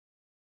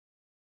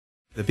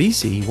The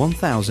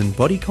BC1000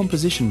 Body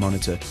Composition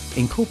Monitor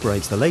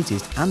incorporates the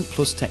latest ANT+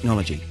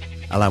 technology,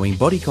 allowing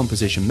body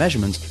composition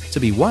measurements to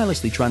be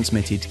wirelessly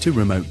transmitted to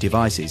remote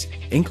devices,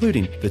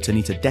 including the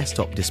Tanita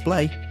desktop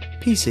display,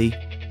 PC,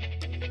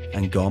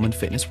 and Garmin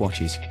fitness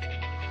watches.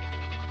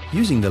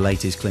 Using the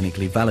latest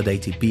clinically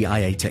validated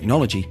BIA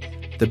technology,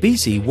 the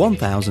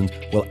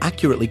BC1000 will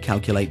accurately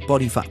calculate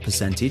body fat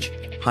percentage,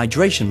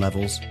 hydration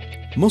levels,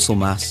 muscle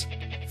mass,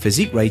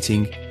 physique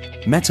rating,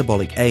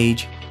 metabolic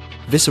age,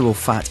 visceral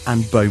fat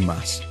and bone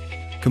mass.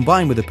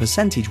 Combined with a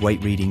percentage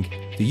weight reading,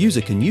 the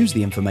user can use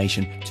the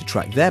information to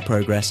track their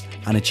progress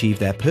and achieve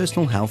their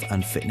personal health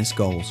and fitness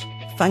goals.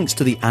 Thanks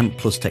to the ANT+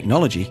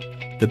 technology,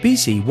 the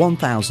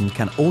BC1000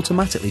 can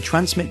automatically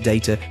transmit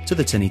data to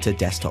the Tanita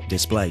desktop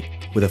display.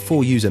 With a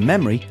full user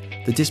memory,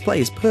 the display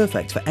is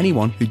perfect for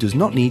anyone who does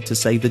not need to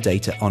save the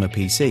data on a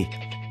PC.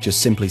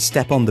 Just simply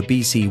step on the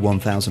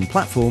BC1000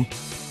 platform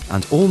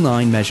and all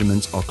 9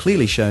 measurements are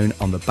clearly shown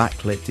on the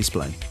backlit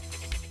display.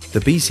 The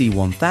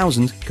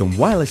BC1000 can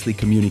wirelessly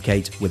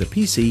communicate with a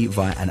PC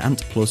via an ANT+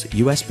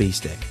 USB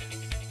stick.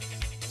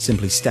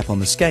 Simply step on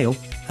the scale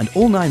and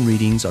all 9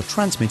 readings are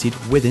transmitted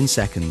within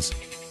seconds.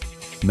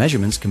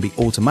 Measurements can be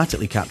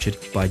automatically captured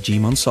by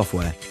Garmin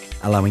software,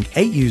 allowing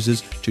 8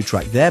 users to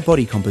track their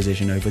body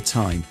composition over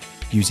time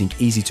using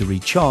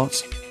easy-to-read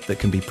charts that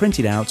can be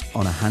printed out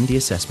on a handy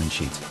assessment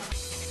sheet.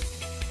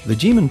 The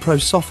Garmin Pro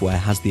software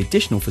has the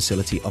additional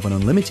facility of an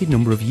unlimited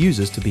number of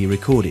users to be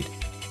recorded,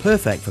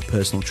 perfect for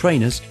personal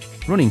trainers,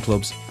 running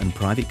clubs and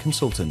private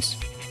consultants.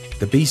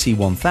 The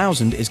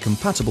BC1000 is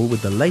compatible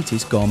with the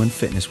latest Garmin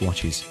fitness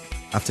watches.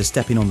 After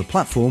stepping on the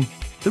platform,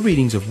 the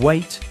readings of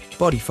weight,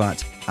 body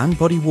fat and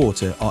body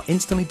water are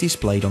instantly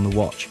displayed on the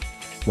watch,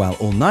 while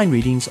all 9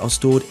 readings are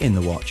stored in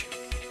the watch.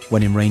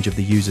 When in range of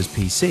the user's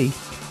PC,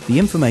 the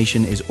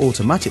information is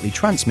automatically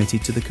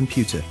transmitted to the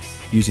computer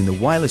using the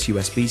wireless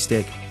USB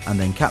stick and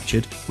then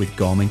captured with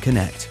Garmin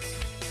Connect.